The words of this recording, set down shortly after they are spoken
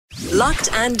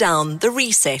Locked and Down, The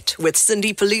Reset with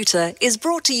Cindy Paluta is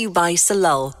brought to you by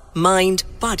Salal. Mind,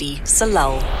 Body,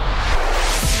 Salal.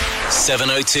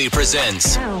 702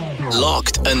 presents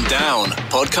Locked and Down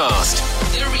podcast.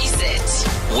 The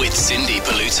Reset with Cindy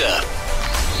Paluta.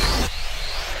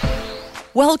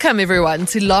 Welcome everyone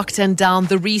to Locked and Down,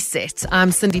 The Reset.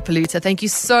 I'm Cindy Paluta. Thank you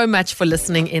so much for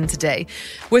listening in today.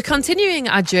 We're continuing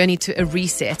our journey to a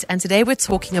reset, and today we're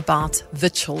talking about the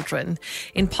children.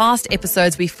 In past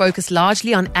episodes, we focused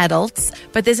largely on adults,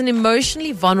 but there's an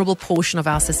emotionally vulnerable portion of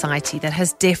our society that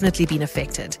has definitely been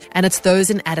affected, and it's those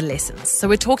in adolescence. So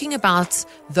we're talking about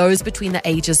those between the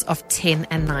ages of 10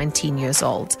 and 19 years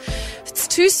old. It's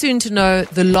too soon to know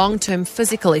the long-term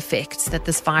physical effects that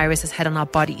this virus has had on our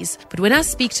bodies, but when I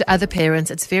speak to other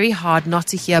parents, it's very hard not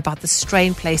to hear about the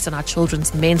strain placed on our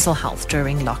children's mental health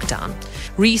during lockdown.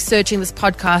 Researching this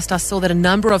podcast, I saw that a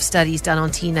number of studies done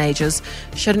on teenagers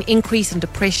showed an increase in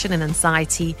depression and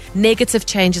anxiety, negative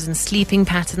changes in sleeping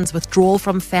patterns, withdrawal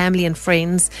from family and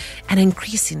friends, and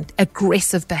increase in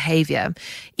aggressive behavior.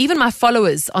 Even my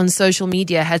followers on social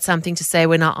media had something to say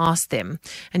when I asked them.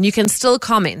 And you can still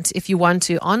comment if you want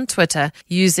to on Twitter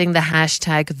using the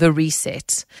hashtag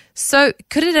 #TheReset. So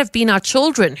could it have been our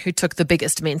children who took the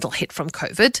biggest mental hit from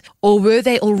COVID? Or were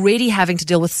they already having to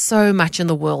deal with so much in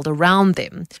the world around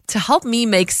them? To help me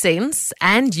make sense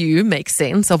and you make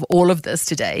sense of all of this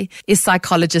today is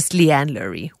psychologist Leanne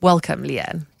Lurie. Welcome,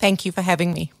 Leanne. Thank you for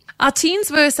having me. Our teens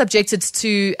were subjected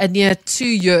to a near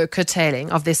 2-year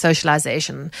curtailing of their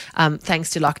socialization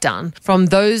thanks to lockdown. From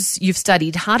those you've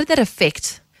studied, how did that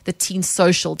affect the teen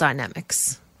social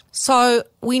dynamics? So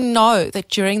we know that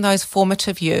during those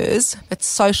formative years, that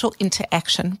social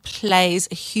interaction plays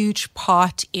a huge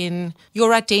part in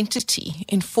your identity,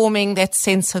 in forming that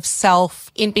sense of self,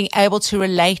 in being able to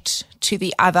relate to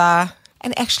the other,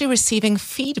 and actually receiving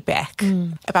feedback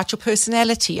about your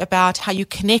personality, about how you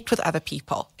connect with other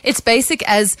people. It's basic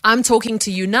as I'm talking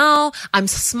to you now, I'm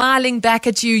smiling back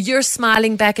at you, you're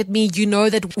smiling back at me, you know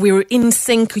that we're in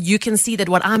sync, you can see that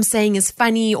what I'm saying is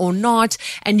funny or not,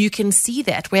 and you can see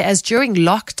that. Whereas during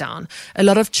lockdown, a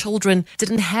lot of children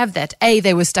didn't have that.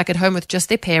 They were stuck at home with just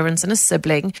their parents and a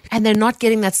sibling, and they're not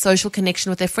getting that social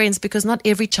connection with their friends because not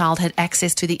every child had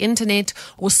access to the internet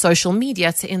or social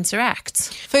media to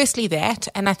interact. Firstly that,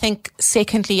 and I think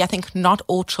secondly, not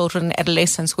all children and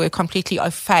adolescents were completely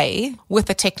au fait with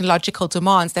the technological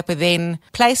demands that were then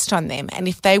placed on them. And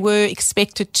if they were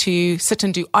expected to sit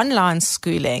and do online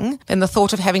schooling, then the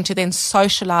thought of having to then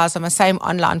socialize on the same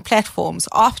online platforms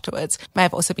afterwards may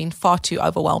have also been far too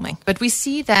overwhelming. But we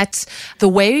see that the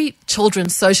way children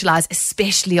socialize,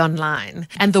 especially online,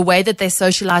 and the way that they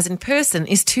socialize in person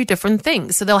is two different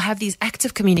things. So they'll have these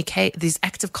active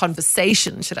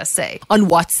conversations, should I say, on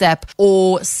WhatsApp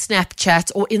or Snapchat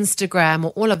or Instagram or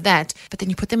all of that. But then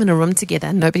you put them in a room together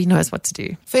and nobody knows what to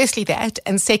do. Firstly that,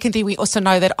 and secondly, we also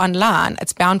know that online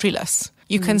it's boundaryless.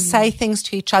 You can say things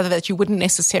to each other that you wouldn't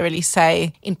necessarily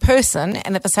say in person,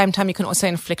 and at the same time you can also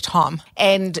inflict harm.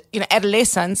 And,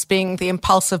 adolescents, being the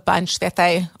impulsive bunch that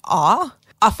they are,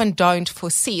 often don't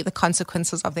foresee the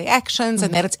consequences of their actions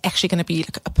and that it's actually going to be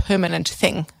like a permanent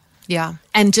thing. Yeah,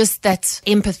 and just that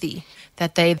empathy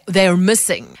that they're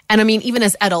missing. And I mean, even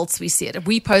as adults, we see it. If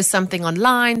we post something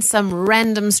online, some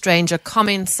random stranger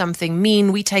comments something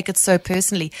mean, we take it so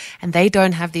personally, and they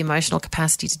don't have the emotional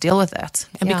capacity to deal with that.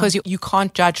 And because you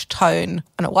can't judge tone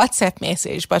on a WhatsApp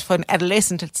message, but for an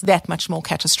adolescent, it's that much more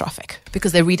catastrophic.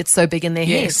 Because they read it so big in their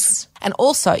heads. And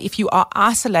also, if you are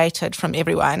isolated from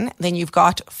everyone, then you've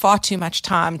got far too much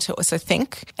time to also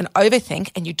think and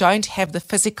overthink, and you don't have the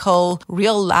physical,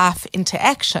 real life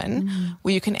interaction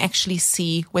where you can actually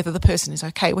see whether the person is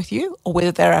okay with you or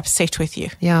whether they're upset with you.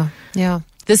 Yeah.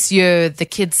 This year, the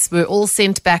kids were all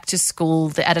sent back to school,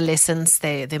 the adolescents,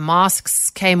 their masks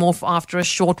came off after a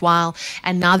short while,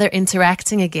 and now they're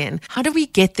interacting again. How do we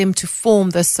get them to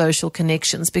form those social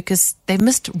connections? Because they've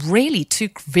missed really 2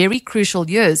 very crucial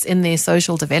years in their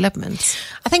social development.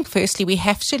 I think firstly, we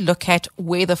have to look at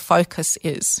where the focus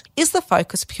is. Is the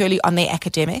focus purely on their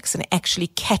academics and actually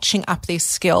catching up their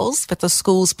skills that the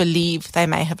schools believe they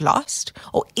may have lost?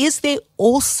 Or is there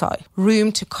also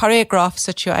room to choreograph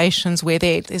situations where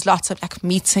there's lots of like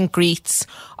meets and greets,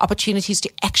 opportunities to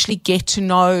actually get to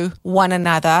know one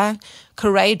another,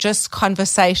 courageous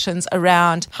conversations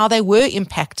around how they were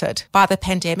impacted by the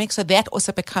pandemic. So that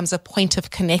also becomes a point of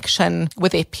connection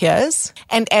with their peers.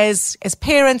 And as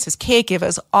parents, as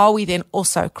caregivers, are we then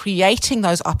also creating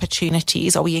those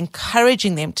opportunities? Are we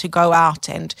encouraging them to go out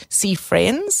and see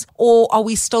friends? Or are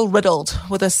we still riddled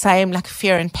with the same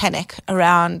fear and panic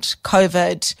around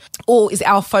COVID? Or is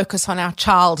our focus on our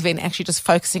child then actually just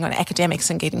focusing on academics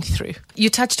and getting through? You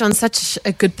touched on such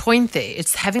a good point there.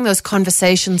 It's having those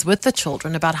conversations with the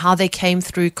children about how they came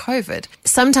through COVID.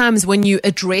 Sometimes when you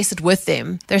address it with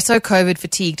them, they're so COVID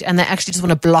fatigued and they actually just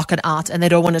want to block it out and they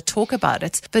don't want to talk about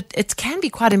it. But it can be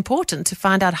quite important to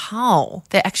find out how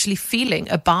they're actually feeling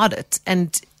about it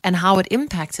and how it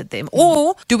impacted them.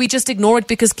 Or do we just ignore it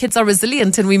because kids are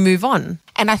resilient and we move on?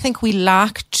 And I think we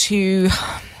like to...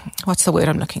 what's the word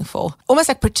I'm looking for?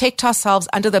 Almost protect ourselves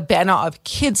under the banner of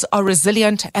kids are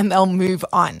resilient and they'll move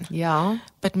on. Yeah.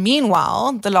 But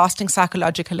meanwhile, the lasting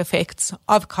psychological effects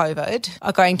of COVID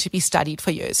are going to be studied for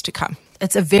years to come.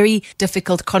 It's a very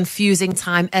difficult, confusing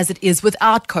time as it is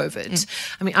without COVID.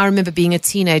 I mean, I remember being a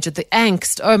teenager, the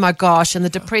angst, oh my gosh, and the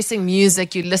depressing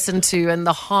music you listen to and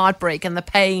the heartbreak and the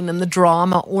pain and the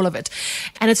drama, all of it.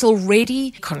 And it's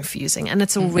already confusing and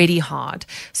it's already hard.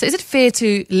 So is it fair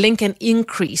to link an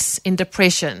increase in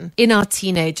depression in our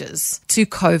teenagers to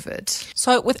COVID?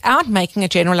 So without making a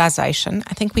generalization,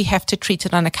 I think we have to treat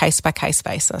it on a case-by-case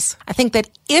basis. I think that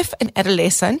if an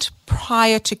adolescent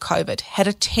prior to COVID had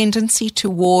a tendency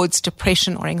towards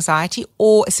depression or anxiety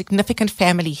or a significant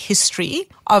family history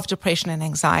of depression and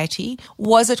anxiety,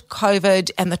 was it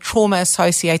COVID and the trauma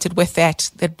associated with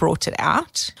that brought it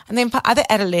out? And then for other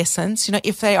adolescents,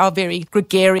 if they are very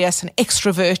gregarious and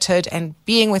extroverted and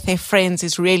being with their friends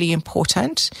is really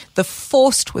important, the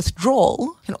forced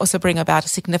withdrawal can also bring about a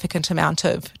significant amount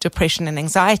of depression and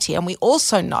anxiety. And we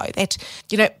also know that,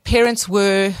 parents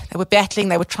were battling,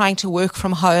 they were trying to work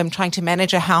from home, trying to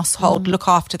manage a household, look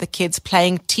after the kids,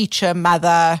 playing teacher,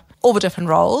 mother, all the different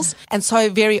roles. And so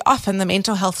very often the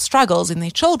mental health struggles in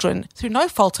their children, through no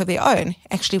fault of their own,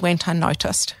 actually went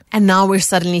unnoticed. And now we're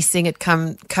suddenly seeing it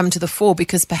come to the fore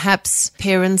because perhaps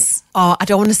parents are, I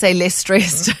don't want to say less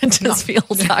stressed. It just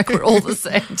feels like we're all the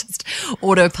same, just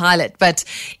autopilot. But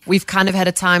we've kind of had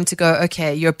a time to go,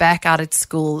 okay, you're back out at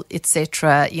school,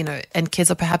 etc. And kids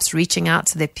are perhaps reaching out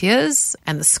to their peers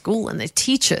and the school and their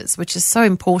teachers, which is so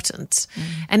important.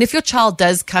 And if your child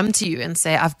does come to you and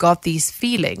say, I've got these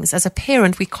feelings, as a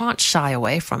parent, we can't shy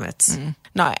away from it.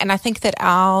 No, and I think that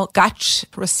our gut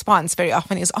response very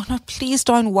often is, oh no, please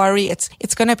don't worry.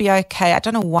 It's going to be okay. I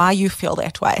don't know why you feel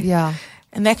that way. Yeah.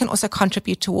 And that can also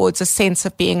contribute towards a sense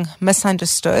of being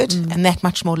misunderstood and that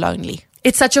much more lonely.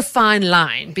 It's such a fine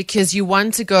line because you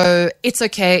want to go, it's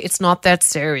okay, it's not that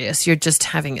serious, you're just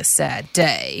having a sad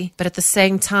day. But at the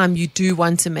same time, you do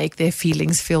want to make their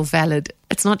feelings feel valid.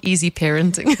 It's not easy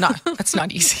parenting. No, it's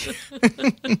not easy.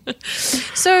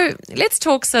 So let's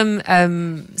talk some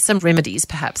remedies,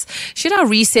 perhaps. Should our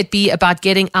reset be about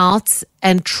getting out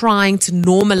and trying to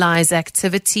normalize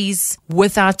activities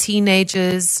with our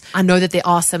teenagers? I know that there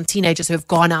are some teenagers who have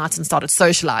gone out and started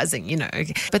socializing,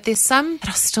 but there's some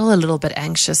that are still a little bit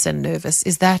anxious and nervous.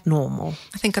 Is that normal?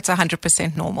 I think it's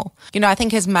 100% normal. I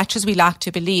think as much as we like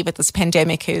to believe that this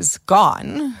pandemic is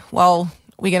gone, well,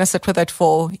 we're going to sit with it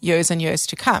for years and years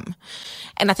to come.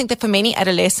 And I think that for many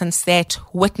adolescents that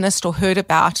witnessed or heard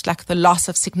about the loss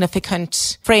of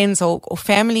significant friends or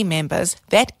family members,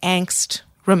 that angst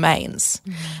remains.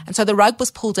 And so the rug was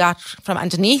pulled out from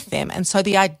underneath them. And so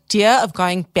the idea of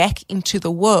going back into the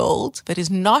world that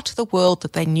is not the world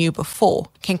that they knew before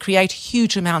can create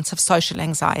huge amounts of social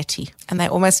anxiety. And they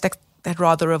almost they'd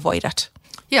rather avoid it.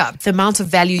 Yeah, the amount of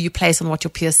value you place on what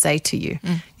your peers say to you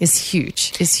is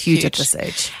huge at this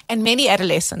age. And many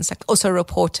adolescents also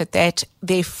reported that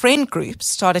their friend groups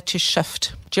started to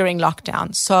shift during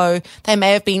lockdown. So they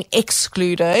may have been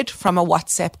excluded from a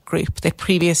WhatsApp group that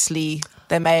previously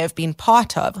they may have been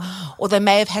part of, or they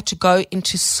may have had to go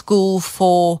into school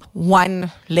for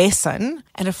one lesson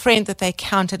and a friend that they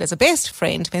counted as a best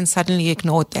friend then suddenly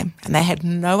ignored them and they had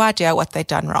no idea what they'd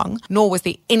done wrong, nor was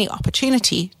there any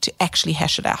opportunity to actually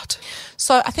hash it out.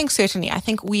 So I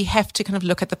think we have to kind of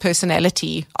look at the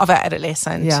personality of our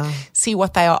adolescent, see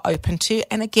what they are open to,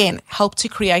 and again, help to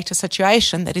create a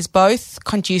situation that is both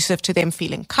conducive to them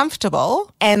feeling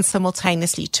comfortable and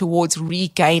simultaneously towards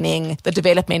regaining the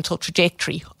developmental trajectory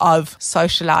trajectory of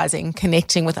socializing,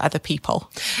 connecting with other people.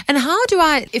 And how do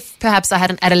if perhaps I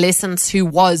had an adolescent who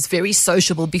was very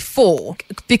sociable before,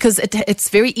 because it's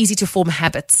very easy to form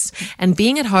habits. And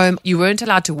being at home, you weren't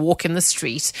allowed to walk in the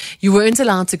street. You weren't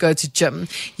allowed to go to gym.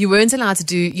 You weren't allowed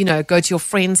to go to your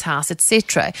friend's house,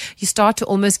 etc. You start to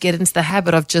almost get into the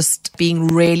habit of just being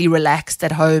really relaxed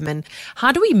at home. And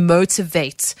how do we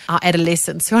motivate our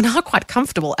adolescents who are now quite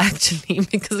comfortable, actually,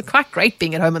 because it's quite great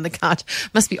being at home on the couch.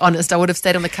 Must be honest, I would have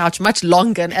stayed on the couch much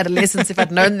longer in adolescence if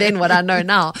I'd known then what I know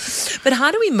now. But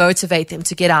how do we motivate them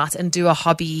to get out and do a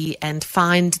hobby and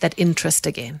find that interest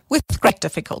again? With great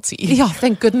difficulty. Yeah,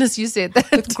 thank goodness you said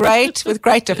that. With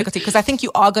great difficulty, because I think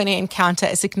you are going to encounter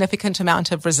a significant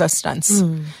amount of resistance,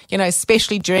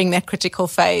 especially during that critical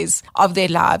phase of their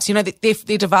lives.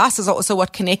 Their devices are also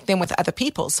what connect them with other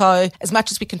people. So as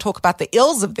much as we can talk about the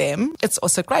ills of them, it's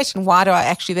also great. And why do I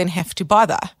actually then have to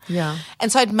bother? Yeah.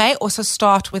 And so it may also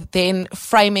start with then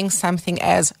framing something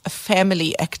as a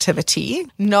family activity,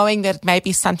 knowing that it may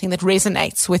be something that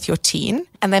resonates with your teen,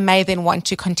 and they may then want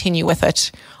to continue with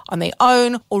it on their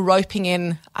own or roping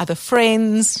in other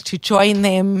friends to join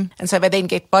them. And so they then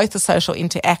get both the social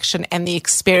interaction and the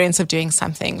experience of doing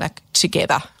something like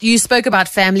together. You spoke about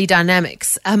family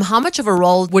dynamics. How much of a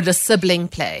role would a sibling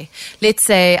play? Let's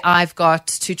say I've got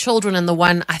two children and the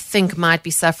one I think might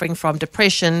be suffering from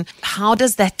depression. How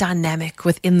does that dynamic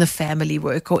within the family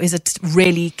work, or is it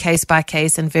really case by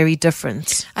case and very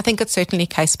different? I think it's certainly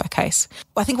case by case.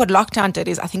 I think what lockdown did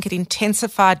is I think it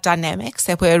intensified dynamics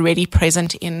that were already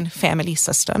present in family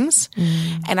systems.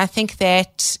 And I think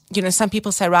that, some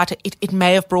people say, right, it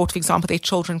may have brought, for example, their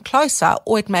children closer,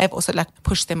 or it may have also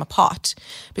pushed them apart,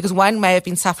 because one may have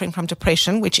been suffering from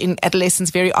depression, which in adolescence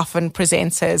very often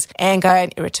presents as anger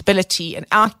and irritability and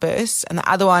outbursts, and the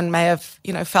other one may have,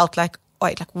 felt like,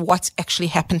 wait, what's actually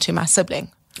happened to my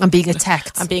sibling? I'm being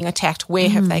attacked. Where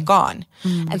have they gone?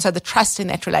 And so the trust in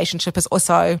that relationship is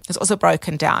also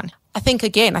broken down. I think,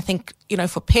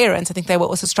 for parents, I think they were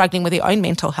also struggling with their own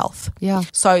mental health. Yeah.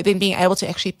 So then being able to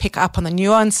actually pick up on the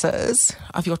nuances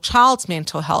of your child's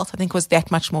mental health, I think was that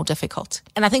much more difficult.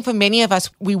 And I think for many of us,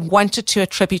 we wanted to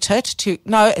attribute it to,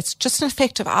 no, it's just an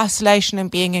effect of isolation and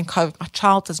being in COVID. My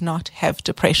child does not have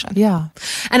depression. Yeah.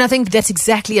 And I think that's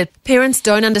exactly it. Parents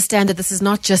don't understand that this is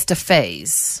not just a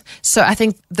phase. So I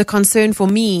think the concern for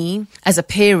me as a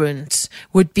parent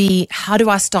would be, how do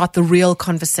I start the real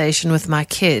conversation with my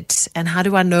kid? And how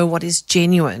do I know what is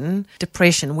genuine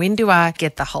depression? When do I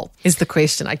get the help is the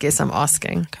question I guess I'm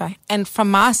asking. Okay. And from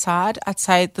my side, I'd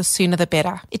say the sooner the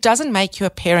better. It doesn't make you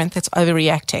a parent that's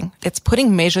overreacting. It's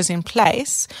putting measures in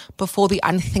place before the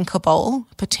unthinkable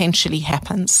potentially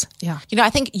happens. Yeah. I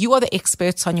think you are the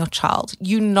experts on your child.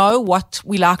 You know what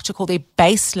we like to call their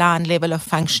baseline level of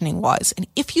functioning was. And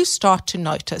if you start to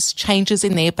notice changes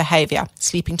in their behavior,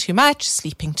 sleeping too much,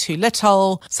 sleeping too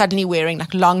little, suddenly wearing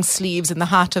long sleeves in the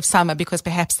height of summer because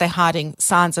perhaps they're hiding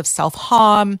signs of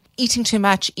self-harm, eating too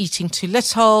much, eating too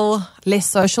little. Less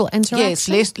social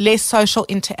interaction? Yes, less social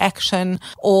interaction,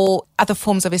 or other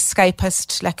forms of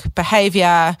escapist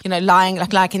behavior, lying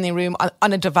in their room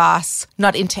on a device,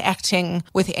 not interacting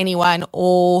with anyone,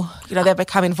 or, they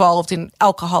become involved in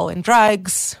alcohol and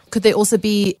drugs. Could there also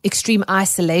be extreme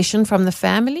isolation from the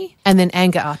family? And then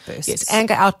anger outbursts? Yes,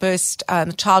 anger outburst,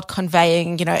 the child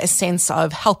conveying, a sense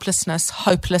of helplessness,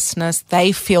 hopelessness.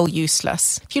 They feel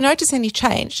useless. If you notice any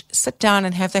change, sit down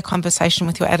and have that conversation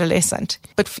with your adolescent.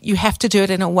 But you have to do it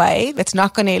in a way that's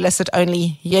not going to elicit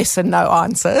only yes and no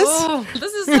answers. Oh,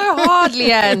 this is so hard,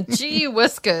 Leanne. Gee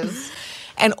whiskers.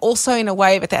 And also in a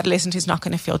way that the adolescent is not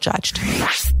going to feel judged.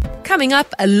 Coming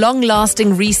up, a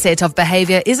long-lasting reset of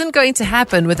behavior isn't going to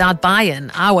happen without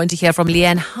buy-in. I want to hear from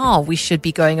Leanne how we should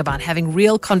be going about having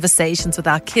real conversations with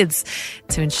our kids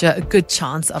to ensure a good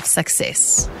chance of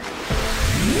success.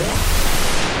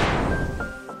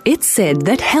 It's said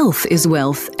that health is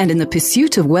wealth, and in the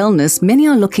pursuit of wellness, many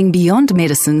are looking beyond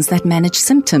medicines that manage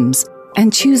symptoms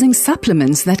and choosing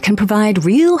supplements that can provide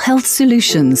real health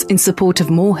solutions in support of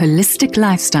more holistic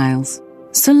lifestyles.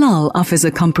 Solal offers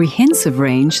a comprehensive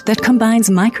range that combines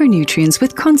micronutrients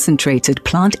with concentrated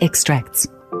plant extracts.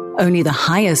 Only the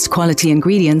highest quality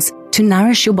ingredients to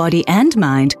nourish your body and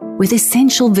mind with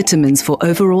essential vitamins for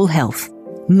overall health.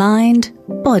 Mind,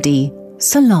 body,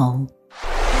 Solal.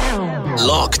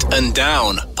 Locked and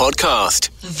Down podcast.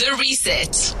 The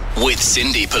Reset. With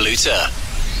Cindy Paluta.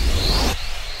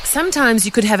 Sometimes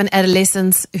you could have an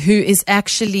adolescent who is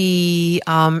actually,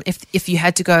 if you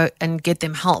had to go and get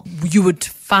them help, you would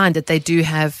find that they do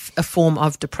have a form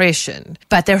of depression,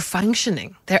 but they're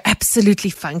functioning. They're absolutely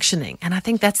functioning. And I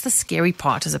think that's the scary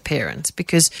part as a parent,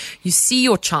 because you see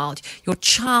your child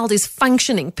is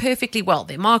functioning perfectly well.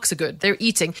 Their marks are good. They're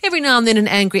eating. Every now and then an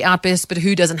angry outburst, but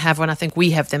who doesn't have one? I think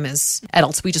we have them as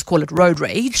adults. We just call it road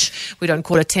rage. We don't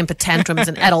call it temper tantrum as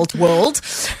an adult world.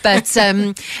 But,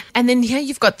 and then here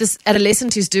you've got this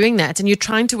adolescent who's doing that, and you're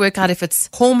trying to work out if it's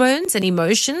hormones and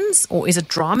emotions, or is it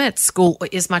drama at school, or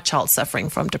is my child suffering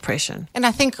from depression? And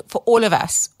I think for all of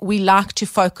us, we like to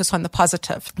focus on the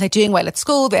positive. They're doing well at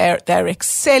school. They're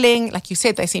excelling. Like you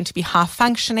said, they seem to be high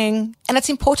functioning. And it's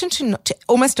important to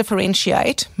almost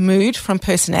differentiate mood from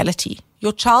personality.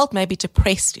 Your child may be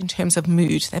depressed in terms of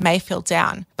mood. They may feel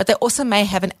down, but they also may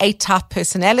have an A-type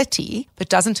personality that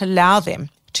doesn't allow them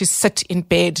to sit in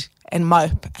bed and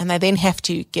mope. And they then have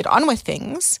to get on with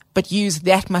things, but use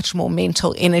that much more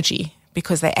mental energy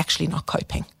because they're actually not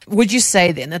coping. Would you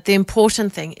say then that the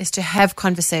important thing is to have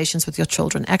conversations with your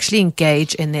children, actually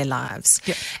engage in their lives?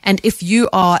 Yep. And if you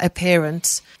are a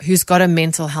parent who's got a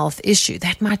mental health issue,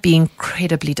 that might be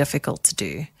incredibly difficult to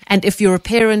do. And if you're a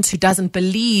parent who doesn't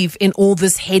believe in all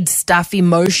this head stuff,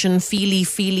 emotion,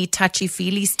 feely,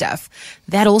 touchy-feely stuff,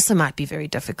 that also might be very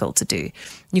difficult to do.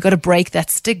 You've got to break that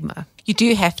stigma. You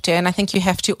do have to, and I think you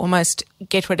have to almost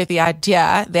get rid of the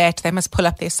idea that they must pull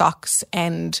up their socks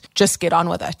and just get on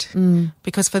with it.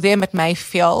 Because for them it may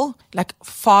feel like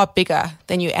far bigger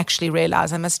than you actually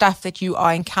realize. And the stuff that you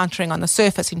are encountering on the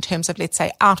surface in terms of, let's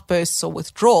say, outbursts or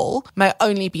withdrawal may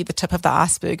only be the tip of the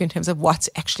iceberg in terms of what's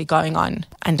actually going on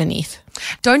underneath.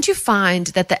 Don't you find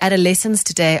that the adolescents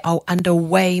today are under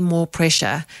way more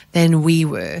pressure than we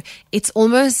were? It's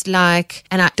almost like,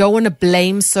 and I don't want to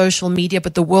blame social media,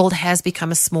 but the world has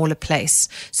become a smaller place.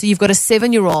 So you've got a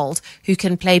 7-year-old who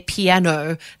can play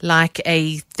piano like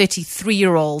a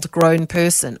 33-year-old grown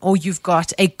person, or you've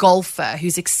got a golfer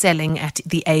who's excelling at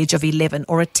the age of 11,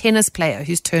 or a tennis player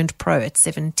who's turned pro at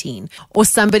 17, or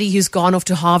somebody who's gone off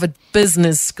to Harvard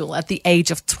Business School at the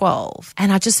age of 12.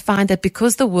 And I just find that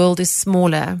because the world is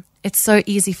smaller, it's so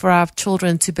easy for our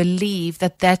children to believe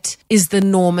that that is the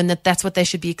norm and that that's what they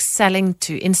should be excelling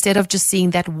to, instead of just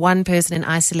seeing that one person in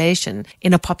isolation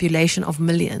in a population of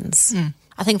millions.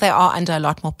 I think they are under a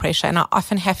lot more pressure, and I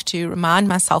often have to remind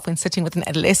myself when sitting with an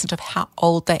adolescent of how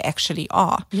old they actually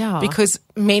are. Yeah. Because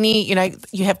many,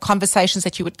 you have conversations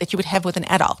that you would have with an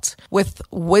adult with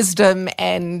wisdom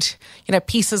and,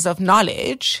 pieces of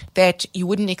knowledge that you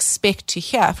wouldn't expect to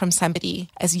hear from somebody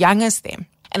as young as them.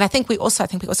 And I think we also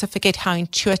forget how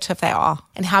intuitive they are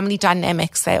and how many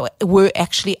dynamics they were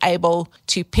actually able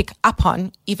to pick up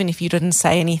on, even if you didn't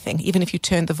say anything, even if you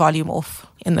turned the volume off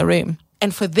in the room.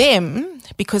 And for them,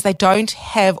 because they don't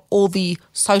have all the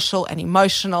social and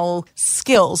emotional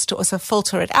skills to also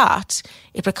filter it out,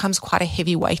 it becomes quite a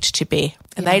heavy weight to bear.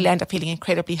 And they end up feeling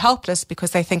incredibly helpless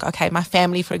because they think, okay, my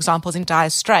family, for example, is in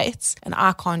dire straits and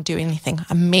I can't do anything.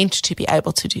 I'm meant to be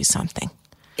able to do something.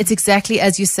 It's exactly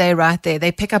as you say right there.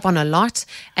 They pick up on a lot,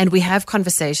 and we have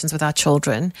conversations with our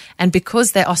children. And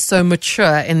because they are so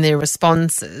mature in their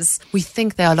responses, we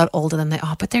think they're a lot older than they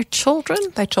are, but they're children.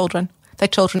 They're children.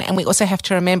 And we also have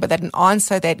to remember that an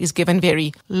answer that is given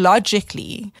very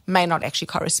logically may not actually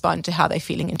correspond to how they're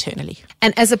feeling internally.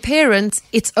 And as a parent,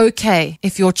 it's okay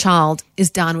if your child is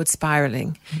downward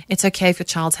spiraling. It's okay if your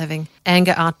child's having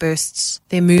anger outbursts,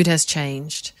 their mood has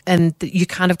changed, and you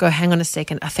kind of go, hang on a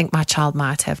second, I think my child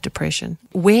might have depression.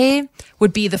 Where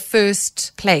would be the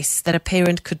first place that a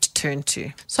parent could turn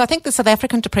to? So I think the South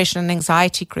African Depression and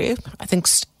Anxiety Group, I think,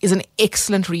 is an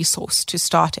excellent resource to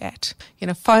start at.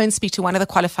 Phone, speak to one of the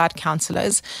qualified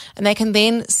counsellors, and they can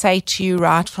then say to you,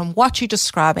 right, from what you're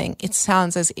describing, it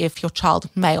sounds as if your child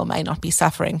may or may not be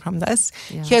suffering from this.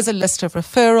 Yeah. Here's a list of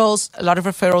referrals. A lot of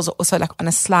referrals are also like on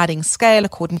a sliding scale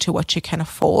according to what you can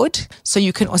afford. So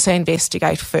you can also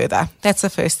investigate further. That's the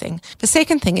first thing. The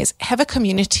second thing is have a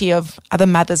community of other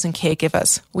mothers and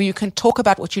caregivers where you can talk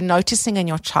about what you're noticing in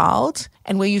your child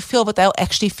and where you feel that they'll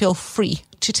actually feel free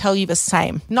to tell you the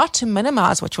same, not to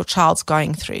minimize what your child's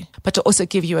going through, but to also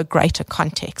give you a greater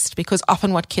context, because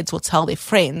often what kids will tell their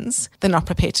friends, they're not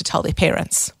prepared to tell their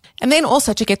parents. And then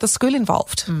also to get the school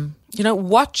involved.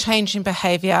 What change in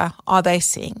behavior are they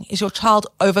seeing? Is your child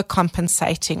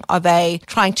overcompensating? Are they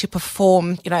trying to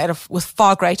perform, with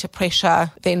far greater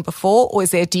pressure than before? Or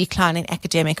is there a decline in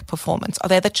academic performance? Are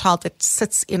they the child that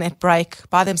sits in at break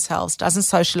by themselves, doesn't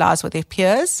socialize with their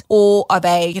peers? Or are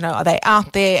they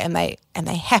out there and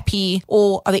they're happy?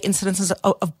 Or are there incidences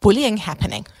of bullying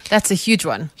happening? That's a huge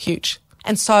one. Huge.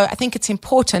 And so I think it's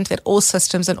important that all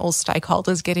systems and all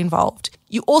stakeholders get involved.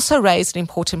 You also raised an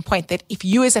important point that if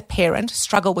you as a parent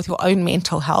struggle with your own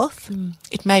mental health,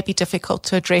 it may be difficult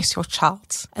to address your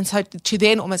child's. And so to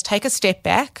then almost take a step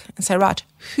back and say, right,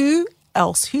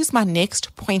 who's my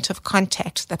next point of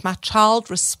contact that my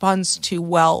child responds to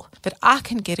well, that I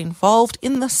can get involved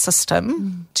in the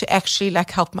system to actually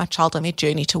help my child on their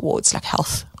journey towards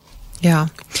health. Yeah.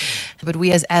 But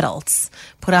we as adults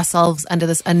put ourselves under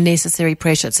this unnecessary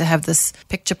pressure to have this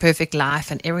picture-perfect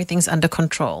life and everything's under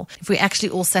control. If we actually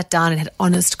all sat down and had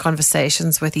honest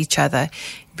conversations with each other,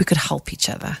 we could help each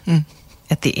other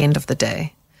at the end of the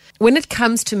day. When it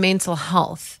comes to mental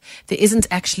health, there isn't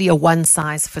actually a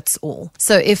one-size-fits-all.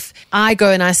 So if I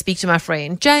go and I speak to my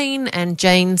friend Jane, and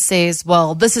Jane says,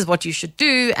 well, this is what you should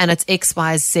do, and it's X,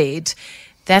 Y, Z,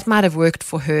 that might have worked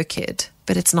for her kid,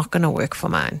 but it's not going to work for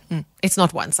mine. It's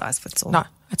not one size fits all. No,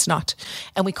 it's not.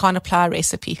 And we can't apply a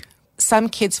recipe. Some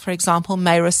kids, for example,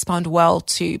 may respond well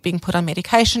to being put on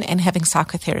medication and having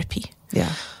psychotherapy.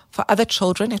 Yeah. For other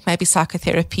children, it may be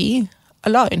psychotherapy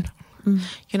alone.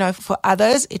 For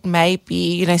others, it may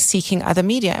be, seeking other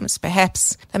mediums.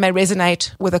 Perhaps they may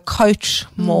resonate with a coach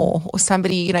more or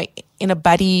somebody, in a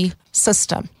buddy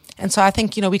system. And so I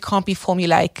think, we can't be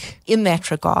formulaic in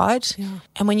that regard. Yeah.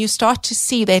 And when you start to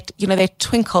see that, that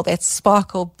twinkle, that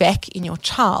sparkle back in your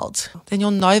child, then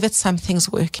you'll know that something's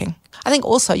working. I think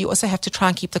also you also have to try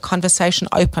and keep the conversation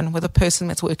open with the person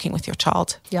that's working with your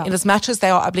child. Yeah. And as much as they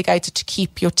are obligated to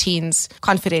keep your teen's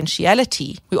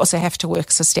confidentiality, we also have to work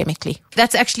systemically.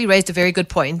 That's actually raised a very good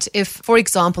point. If, for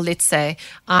example, let's say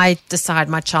I decide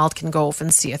my child can go off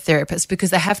and see a therapist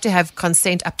because they have to have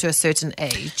consent up to a certain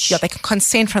age. Yeah, they can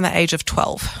consent from the age of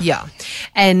 12. Yeah.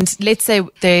 And let's say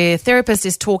the therapist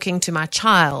is talking to my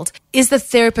child. Is the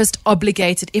therapist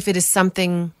obligated, if it is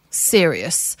something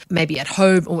serious, maybe at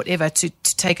home or whatever, to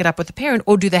take it up with the parent,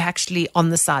 or do they actually on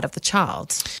the side of the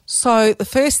child? So the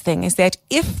first thing is that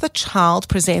if the child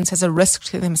presents as a risk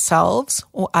to themselves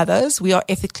or others, we are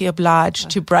ethically obliged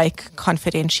to break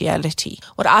confidentiality.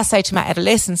 What I say to my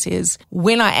adolescents is,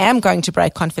 when I am going to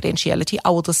break confidentiality, I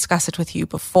will discuss it with you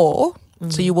before.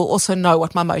 So you will also know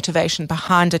what my motivation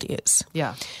behind it is.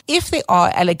 Yeah. If there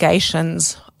are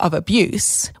allegations of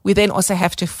abuse, we then also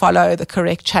have to follow the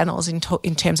correct channels in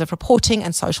terms of reporting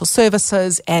and social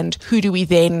services, and who do we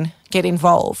then get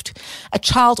involved. A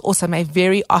child also may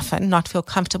very often not feel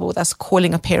comfortable with us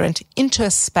calling a parent into a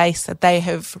space that they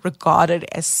have regarded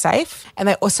as safe, and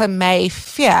they also may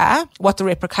fear what the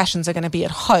repercussions are going to be at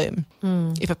home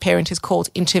if a parent is called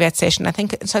into that session. I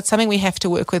think so. It's something we have to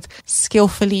work with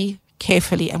skillfully,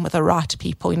 carefully, and with the right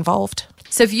people involved.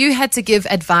 So if you had to give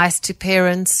advice to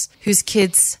parents whose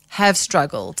kids have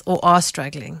struggled or are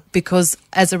struggling because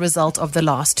as a result of the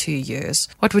last 2 years,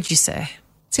 what would you say?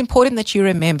 It's important that you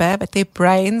remember that their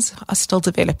brains are still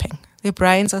developing. Their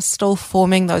brains are still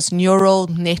forming those neural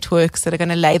networks that are going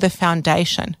to lay the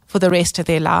foundation for the rest of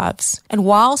their lives. And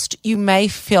whilst you may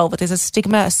feel that there's a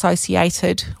stigma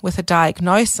associated with a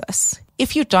diagnosis,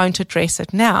 if you don't address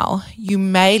it now, you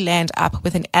may land up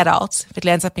with an adult that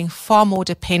lands up being far more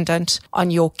dependent on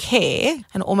your care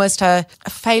and almost a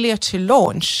failure to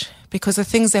launch because the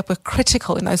things that were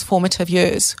critical in those formative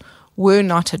years were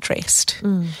not addressed.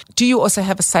 Do you also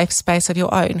have a safe space of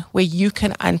your own where you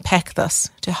can unpack this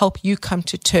to help you come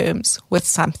to terms with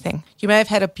something? You may have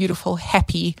had a beautiful,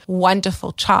 happy,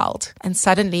 wonderful child, and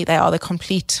suddenly they are the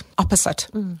complete opposite.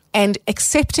 And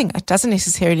accepting it doesn't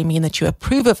necessarily mean that you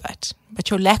approve of it, but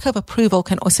your lack of approval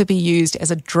can also be used as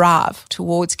a drive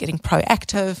towards getting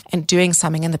proactive and doing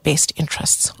something in the best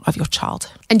interests of your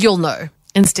child. And you'll know.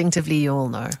 Instinctively, you'll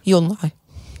know. You'll know.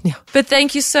 Yeah. But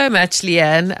thank you so much,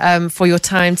 Leanne, for your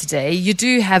time today. You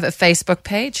do have a Facebook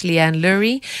page, Leanne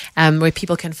Lurie, where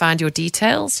people can find your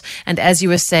details. And as you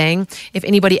were saying, if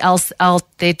anybody else out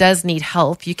there does need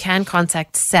help, you can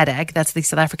contact SADAG. That's the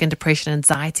South African Depression and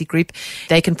Anxiety Group.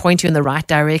 They can point you in the right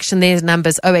direction. Their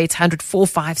number's 0800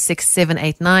 456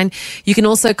 789. You can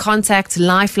also contact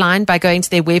Lifeline by going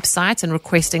to their website and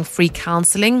requesting free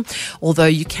counseling, although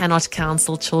you cannot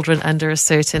counsel children under a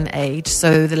certain age.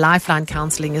 So the Lifeline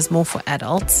counseling is more for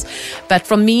adults. But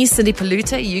from me, Cindy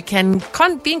Paluta, you can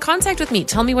be in contact with me.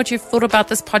 Tell me what you've thought about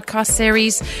this podcast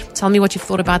series. Tell me what you've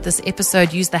thought about this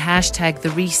episode. Use the hashtag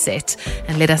 #TheReset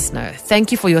and let us know.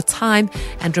 Thank you for your time.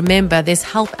 And remember, there's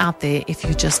help out there if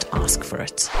you just ask for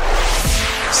it.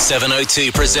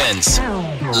 702 presents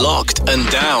Locked and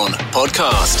Down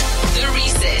podcast. The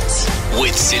Reset.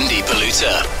 With Cindy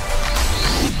Paluta.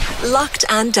 Locked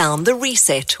and Down the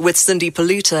Reset with Cindy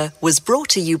Paluta was brought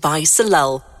to you by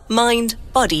Salal. Mind,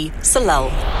 Body,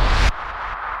 Salal.